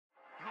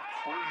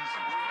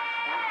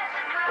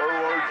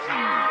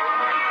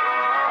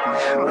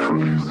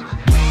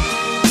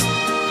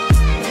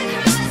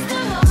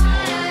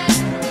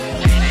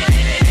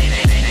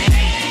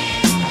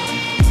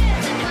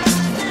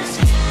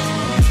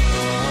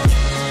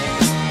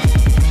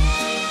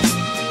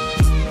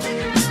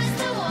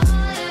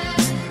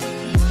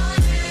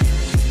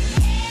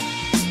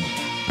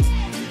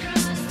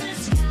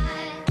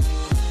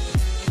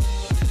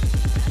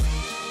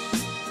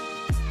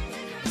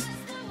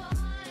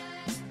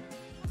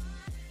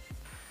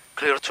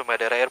Clear to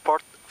Madeira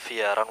Airport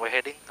via runway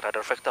heading,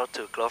 radar vector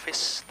to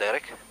Clovis,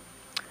 direct.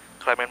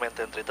 Climb and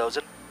maintain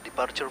 3000,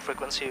 departure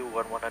frequency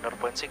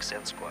 119.6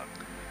 and squawk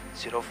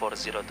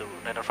 0402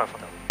 905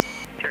 Hotel.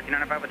 Cherokee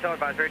 905 Hotel,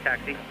 advisory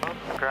taxi.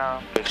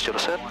 Ground. Mixture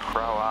set.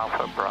 Bravo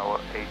Alpha,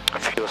 Bravo 8.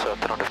 Fuel set,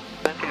 turn on the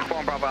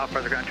Inform Bravo Alpha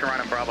as a ground turn right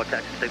on Bravo,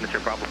 Texas, signature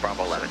Bravo,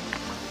 Bravo 11.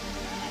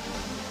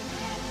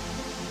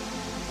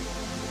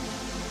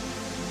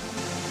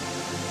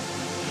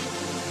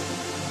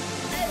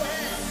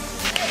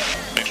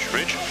 Mixture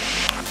reach.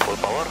 Full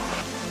power.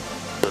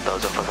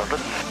 2500.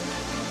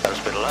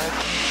 Airspeed alive.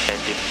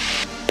 Engine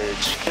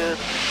is good.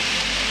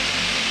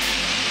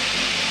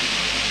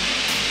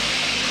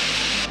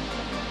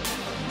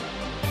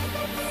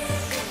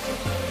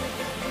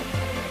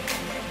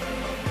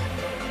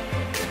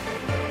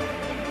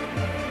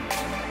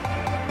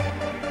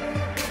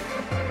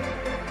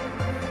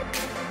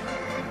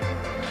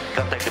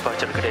 Contact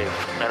departure Grave,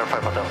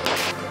 905 Hotel.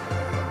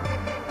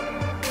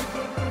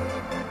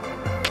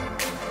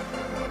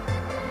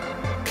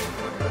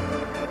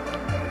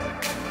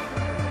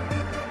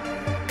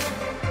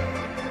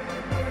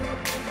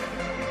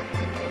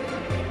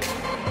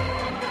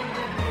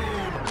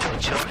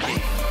 Cherokee,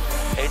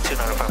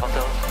 8295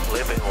 Hotel,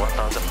 leaving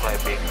 1000,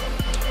 climbing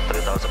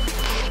 3000.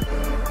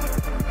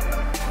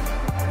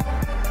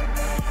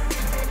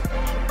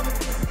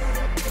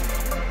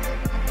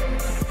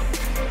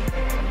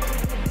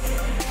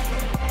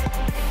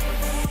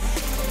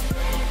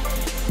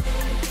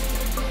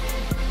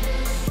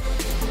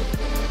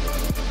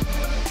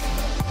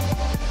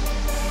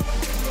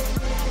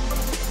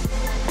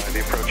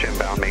 Approach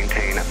inbound,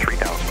 maintain at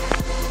 3000.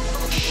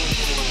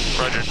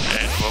 Roger,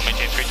 and we'll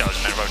maintain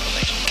 3000 and road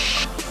thanks.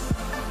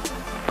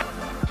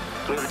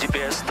 Clear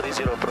GPS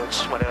 30 approach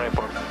Madeira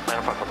Airport,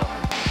 905 Hotel.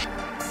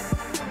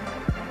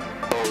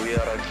 So we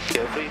are at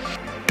carefree.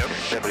 Yep.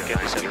 Then we can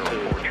descend to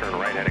turn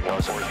right heading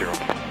 140.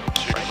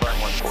 Right,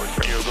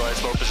 140. Your glide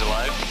slope is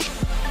alive.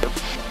 Yep.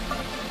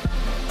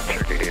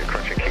 Cherokee data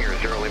correction, King or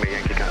 0 Lima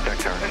Yankee,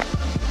 contact tower.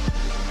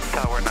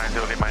 Tower 90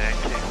 Lima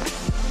Yankee.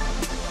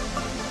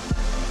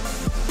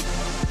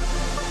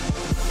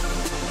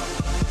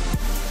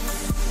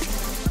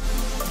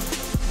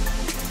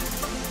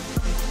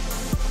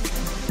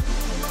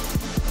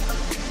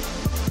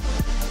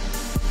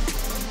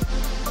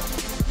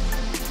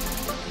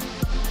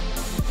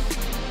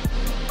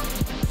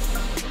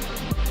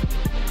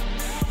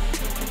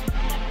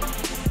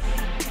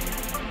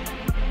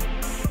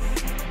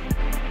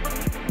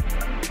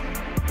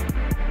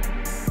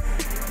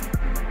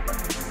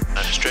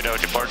 Straight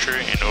out departure,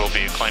 and we'll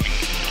be climbing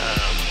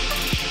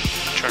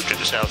sharp to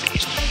the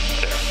southeast.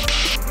 There.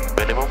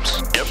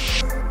 minimums. Yep.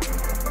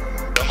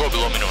 Don't go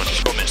below minimum,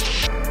 just go missed.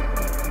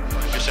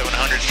 You're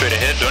 700 straight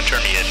ahead, don't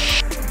turn yet.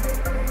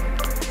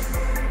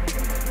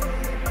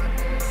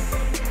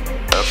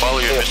 Follow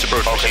your missed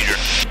approach procedure.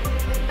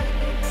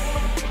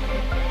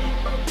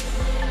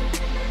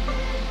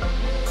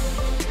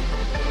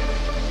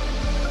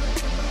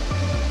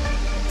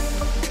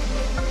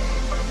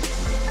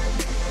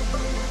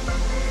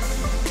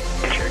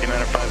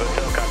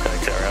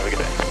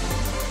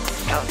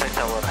 Contact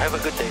tower, have a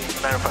good day,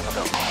 905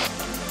 Hotel.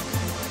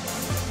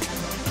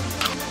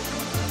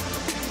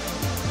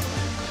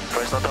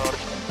 Fresno Tower.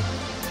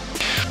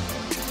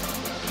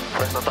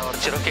 Fresno Tower,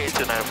 Cherokee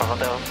to 905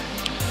 Hotel.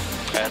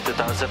 And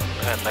 2000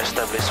 and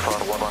established for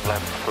 11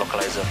 left,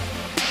 localizer.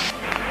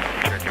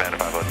 Cherokee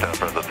 95 Hotel,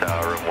 Fresno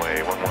Tower, runway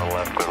 11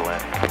 left, clear to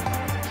land.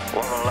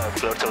 11 left,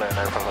 clear to land,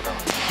 905 Hotel.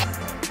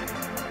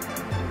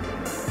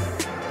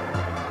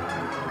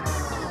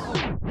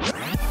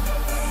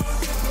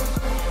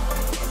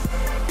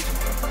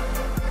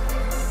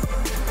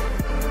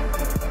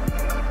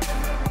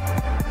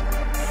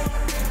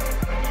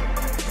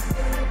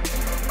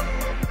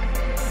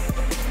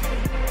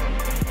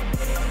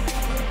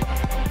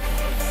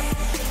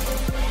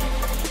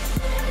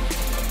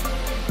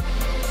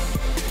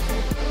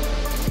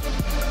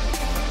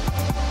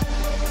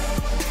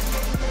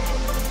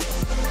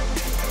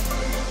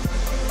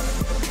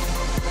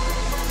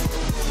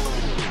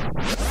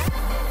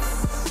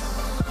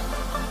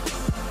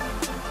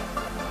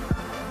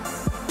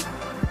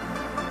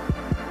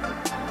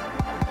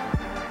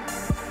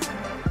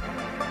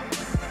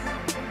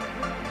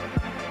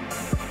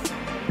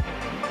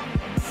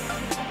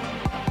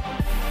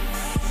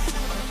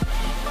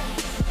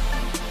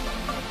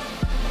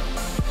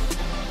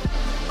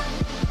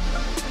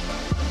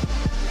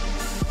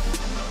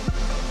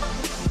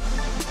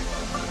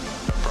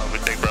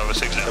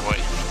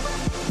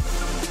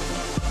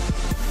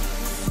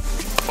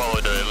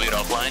 follow the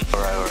lead-off line.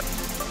 Alright.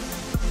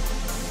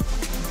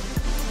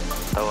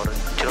 Tower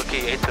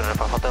Cherokee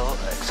 895 Hotel,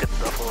 exit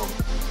Bravo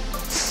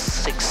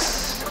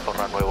 6 for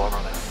runway 1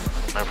 on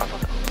 95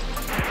 Hotel.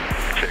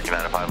 Cherokee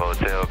 95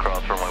 Hotel,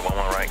 cross runway 11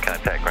 right,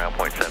 contact ground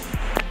point 7.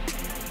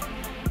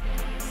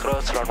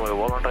 Cross runway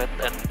 11 right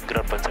and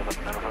ground point 7,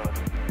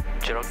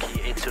 95.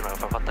 Cherokee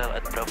 8295 Hotel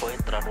at Bravo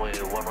 8, runway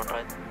 11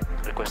 right.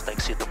 Request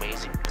taxi to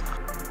mazzei.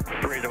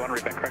 3-1,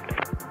 read back correct.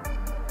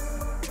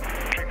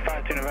 Cherokee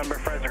 52 November,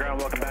 Fresno ground,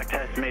 welcome back to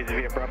mazzei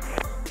via Bravo.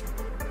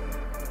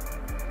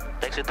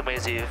 Taxi to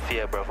mazzei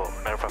via Bravo,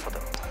 95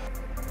 Hotel.